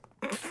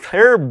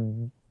they're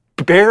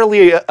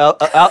barely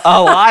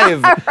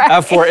alive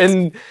at 4,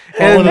 and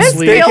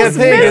they can't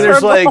think, and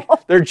there's like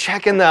they're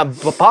checking that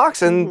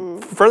box,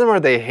 and furthermore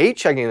they hate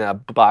checking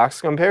that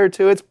box compared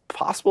to it's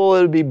possible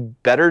it would be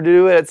better to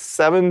do it at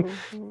 7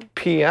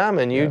 p.m.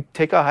 and you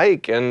take a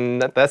hike,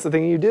 and that's the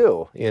thing you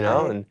do,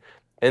 and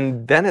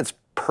then it's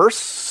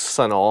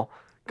personal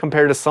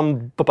compared to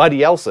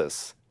somebody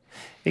else's.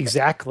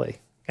 Exactly.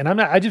 And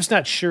I'm just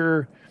not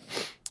sure.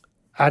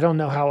 I don't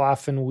know how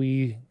often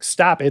we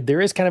stop.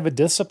 There is kind of a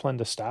discipline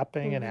to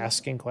stopping and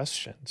asking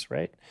questions,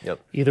 right? Yep.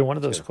 Either one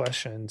of those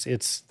questions,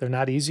 they're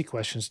not easy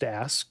questions to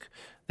ask.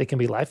 They can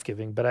be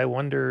life-giving, but I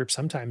wonder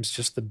sometimes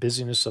just the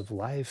busyness of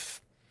life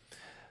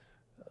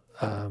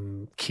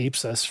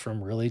keeps us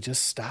from really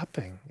just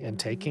stopping and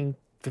taking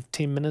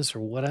 15 minutes or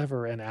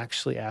whatever and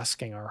actually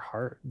asking our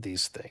heart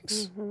these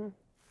things.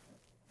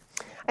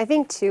 I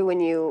think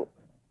too,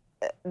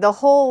 the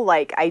whole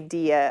like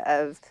idea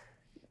of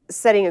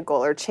setting a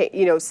goal or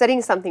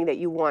setting something that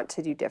you want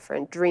to do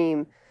different,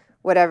 dream,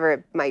 whatever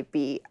it might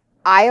be.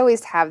 I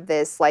always have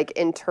this like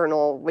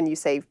internal, when you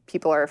say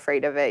people are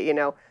afraid of it,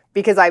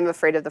 because I'm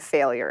afraid of the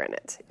failure in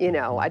it.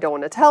 I don't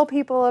want to tell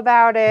people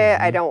about it.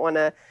 I don't want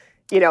to,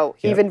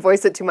 even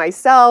voice it to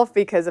myself,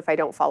 because if I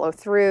don't follow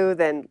through,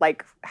 then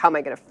like, how am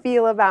I going to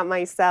feel about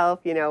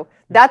myself?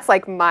 That's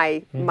like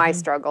my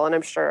struggle, and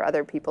I'm sure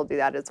other people do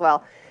that as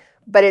well.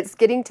 But it's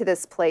getting to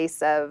this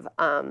place of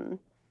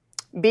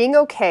being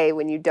okay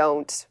when you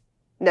don't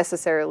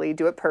necessarily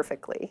do it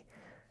perfectly,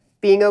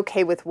 being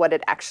okay with what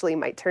it actually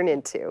might turn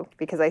into,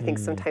 because I think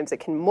sometimes it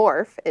can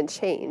morph and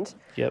change.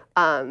 Yep.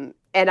 And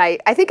I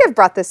think I've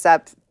brought this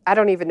up, I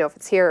don't even know if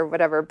it's here or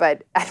whatever,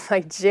 but at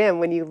my gym,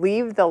 when you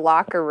leave the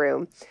locker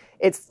room,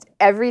 it's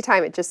every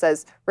time it just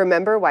says,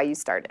 remember why you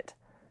started.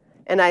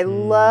 And I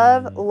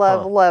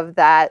love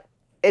that.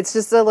 It's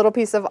just a little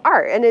piece of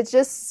art. And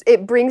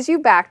it brings you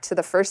back to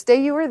the first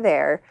day you were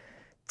there,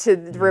 to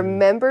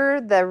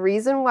remember the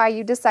reason why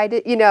you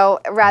decided,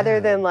 rather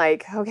than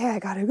like, okay, I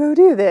gotta go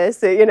do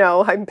this,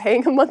 I'm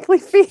paying a monthly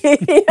fee,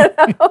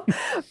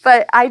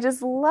 But I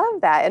just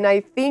love that. And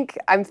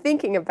I'm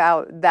thinking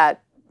about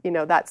that,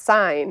 that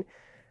sign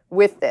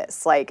with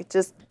this, like,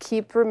 just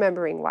keep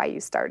remembering why you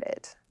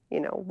started,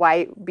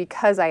 why,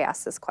 because I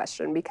asked this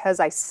question,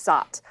 because I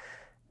sought,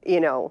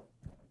 an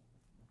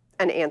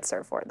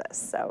answer for this.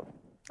 So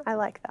I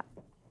like that.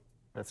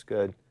 That's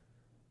good.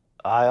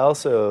 I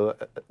also,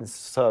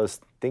 so I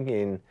was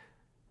thinking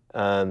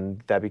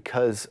that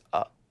because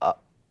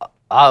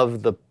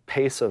of the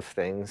pace of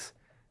things,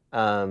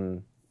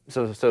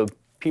 so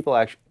people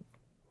actually,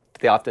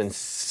 they often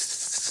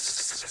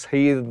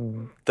see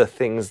the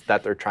things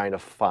that they're trying to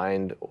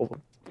find,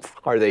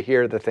 or they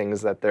hear the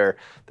things that they're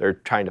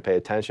trying to pay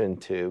attention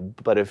to.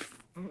 But if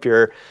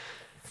you're,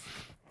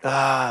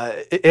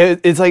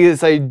 it's like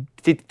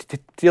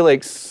feel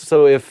like,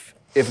 so if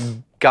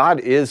God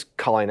is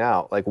calling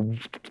out, like,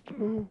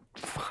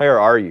 where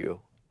are you?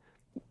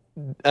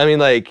 I mean,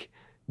 like,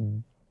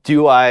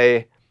 do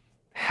I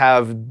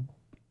have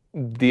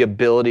the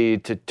ability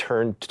to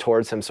turn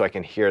towards him so I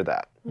can hear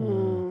that?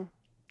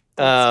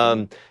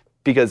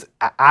 Because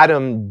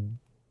Adam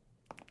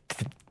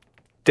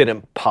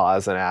didn't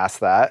pause and ask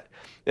that.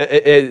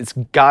 It's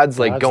God's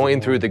like going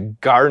through the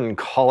garden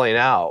calling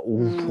out,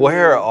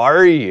 where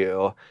are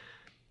you?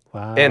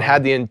 Wow. And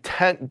had the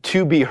intent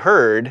to be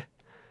heard.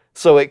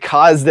 So it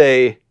caused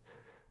a,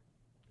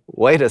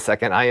 wait a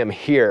second, I am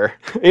here,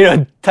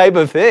 type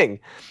of thing.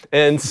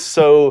 And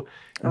so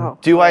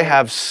I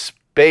have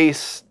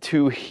space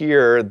to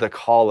hear the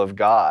call of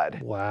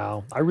God?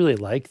 Wow. I really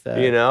like that.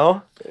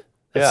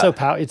 It's so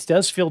powerful. It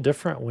does feel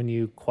different when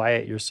you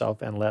quiet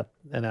yourself and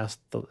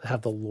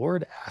have the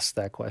Lord ask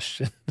that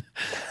question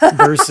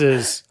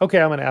versus,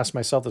 okay, I'm going to ask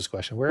myself this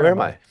question. Where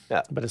am I?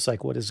 Yeah. But it's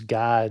like, what is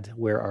God?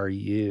 Where are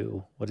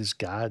you? What is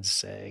God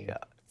saying? Yeah.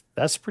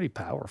 That's pretty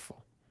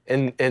powerful.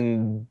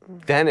 And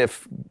then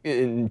if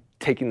in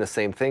taking the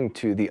same thing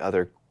to the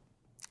other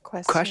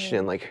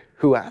question, like,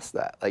 who asked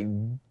that? Like,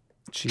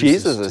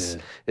 Jesus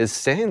is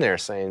sitting there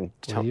saying,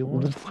 what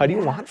do you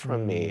want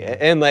from me?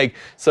 And like,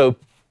 so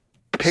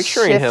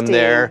picturing him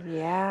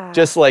there,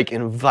 just like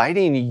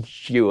inviting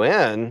you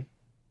in.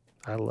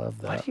 I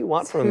love that. What do you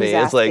want from me?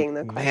 It's like,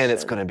 man,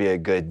 it's going to be a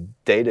good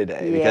day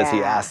today because he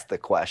asked the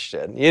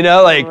question.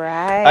 Like,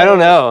 I don't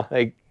know.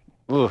 Like,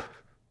 ooh.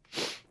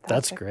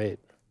 That's great.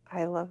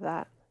 I love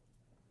that.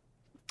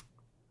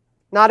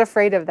 Not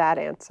afraid of that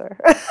answer.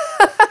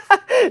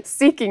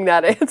 Seeking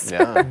that answer.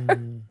 Yeah.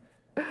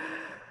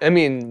 I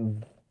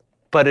mean,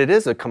 but it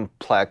is a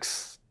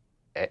complex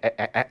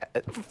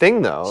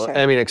thing, though. Sure.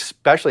 I mean,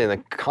 especially in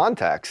the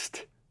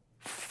context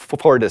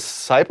for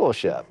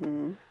discipleship.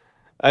 Mm-hmm.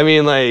 I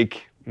mean,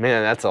 like,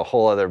 man, that's a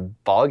whole other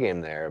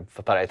ballgame there.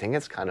 But I think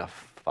it's kind of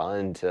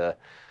fun to,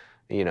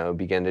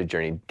 begin to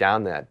journey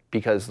down that,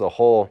 because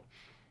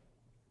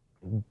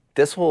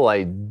this whole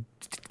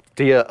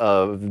idea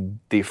of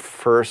the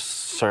first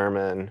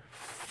sermon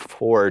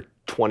for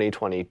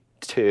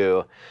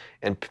 2022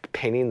 and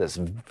painting this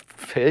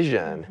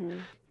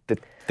vision, that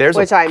there's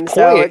which a I'm point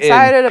so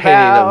excited in painting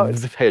about. a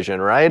vision,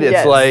 right? Yes.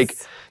 It's like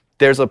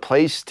there's a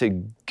place to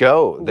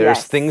go.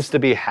 There's things to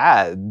be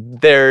had.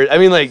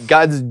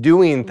 God's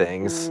doing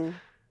things. Mm-hmm.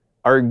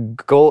 Our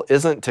goal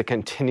isn't to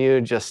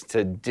continue just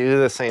to do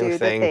the same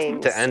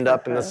thing, to end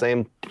up in the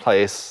same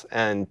place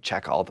and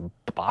check all the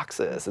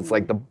boxes. It's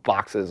like the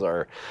boxes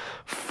are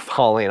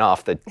falling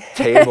off the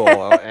table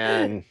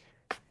and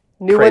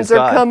new ones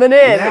are coming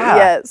in. Yeah.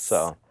 Yes.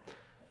 So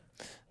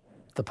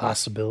the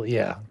possibility,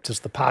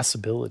 just the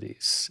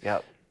possibilities.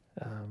 Yep.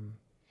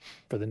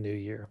 For the new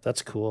year.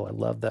 That's cool. I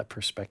love that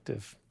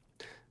perspective.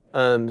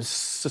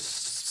 So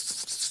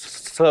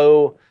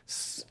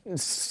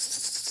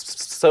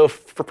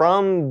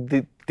from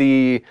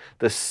the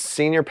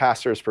senior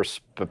pastor's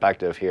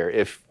perspective here,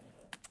 if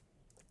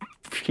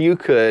you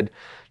could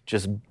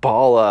just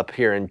ball up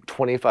here in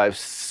 25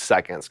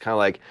 seconds, kind of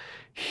like,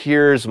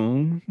 here's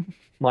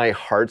my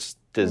heart's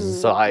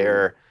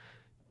desire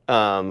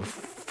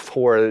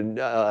for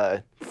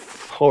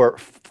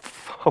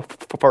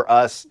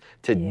us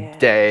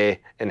today,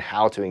 and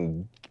how to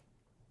engage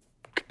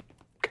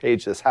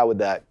this, how would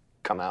that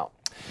come out?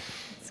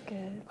 That's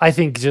good. I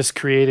think just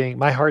creating,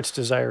 my heart's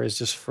desire is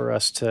just for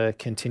us to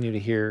continue to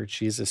hear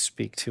Jesus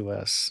speak to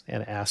us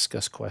and ask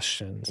us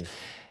questions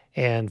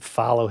and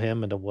follow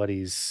him into what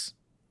he's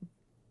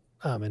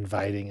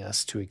inviting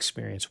us to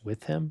experience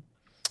with him.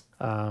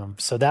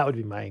 So that would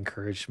be my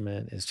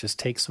encouragement, is just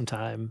take some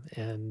time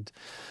and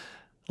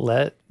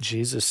let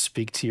Jesus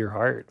speak to your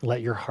heart.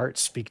 Let your heart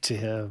speak to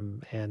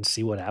him and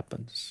see what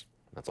happens.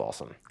 That's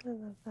awesome. I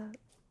love that.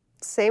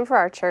 Same for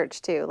our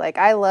church too. Like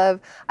I love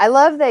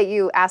that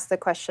you asked the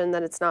question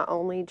that it's not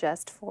only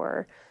just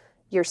for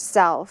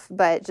yourself,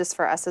 but just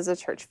for us as a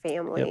church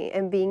family,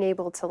 and being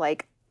able to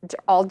like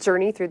all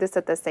journey through this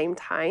at the same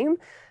time.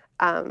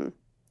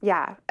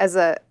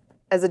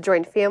 As a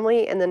joint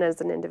family and then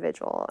as an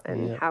individual,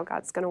 and how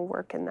God's going to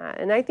work in that.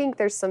 And I think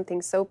there's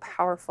something so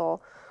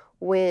powerful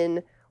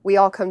when we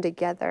all come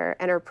together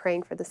and are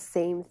praying for the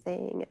same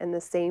thing and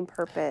the same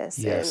purpose.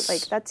 Yes. And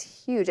like,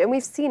 that's huge. And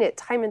we've seen it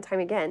time and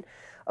time again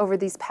over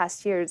these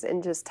past years,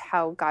 and just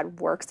how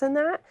God works in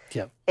that.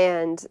 Yep.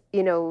 And,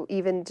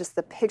 even just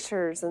the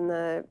pictures and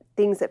the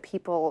things that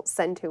people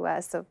send to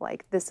us of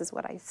like, this is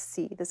what I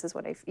see, this is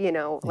what it's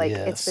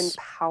been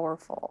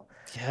powerful.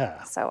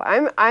 Yeah. So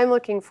I'm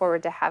looking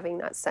forward to having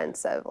that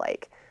sense of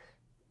like,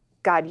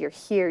 God, you're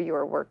here, you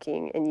are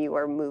working, and you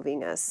are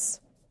moving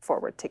us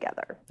forward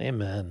together.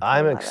 Amen.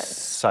 I'm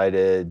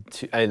excited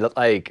to,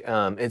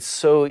 it's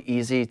so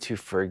easy to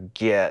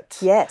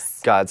forget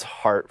God's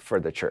heart for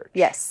the church.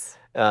 Yes.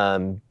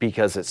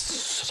 Because it's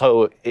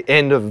so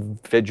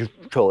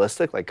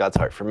individualistic, like God's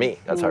heart for me,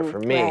 God's heart for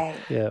me. Right.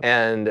 Yeah.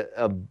 And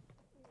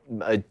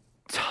a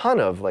ton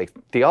of like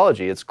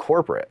theology, it's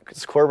corporate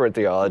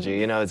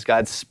theology, Mm-hmm. it's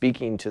God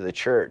speaking to the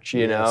church,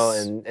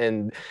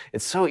 and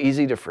it's so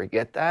easy to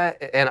forget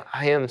that. And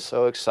I am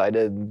so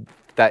excited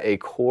that a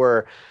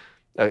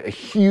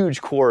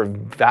huge core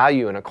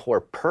value and a core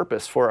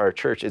purpose for our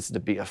church is to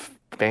be a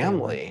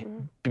family,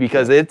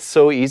 because it's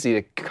so easy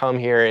to come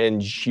here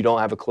and you don't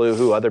have a clue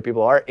who other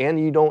people are and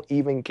you don't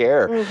even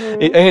care,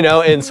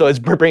 and so it's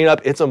bringing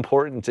up, it's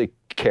important to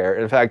care.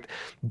 In fact,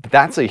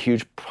 that's a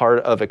huge part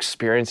of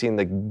experiencing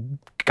the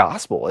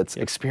gospel. It's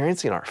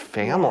experiencing our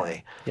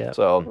family.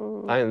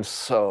 So I am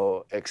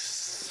so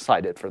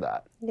excited for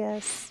that.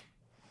 Yes.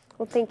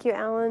 Well, thank you,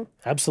 Alan.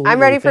 Absolutely. I'm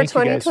ready for Thank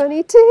you, guys.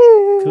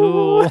 2022.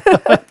 Cool.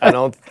 I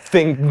don't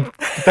think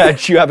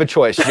that you have a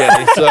choice,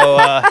 Jenny.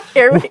 So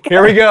Here we go.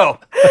 here we go.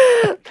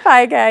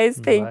 Bye, guys.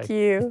 Thank Bye.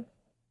 you.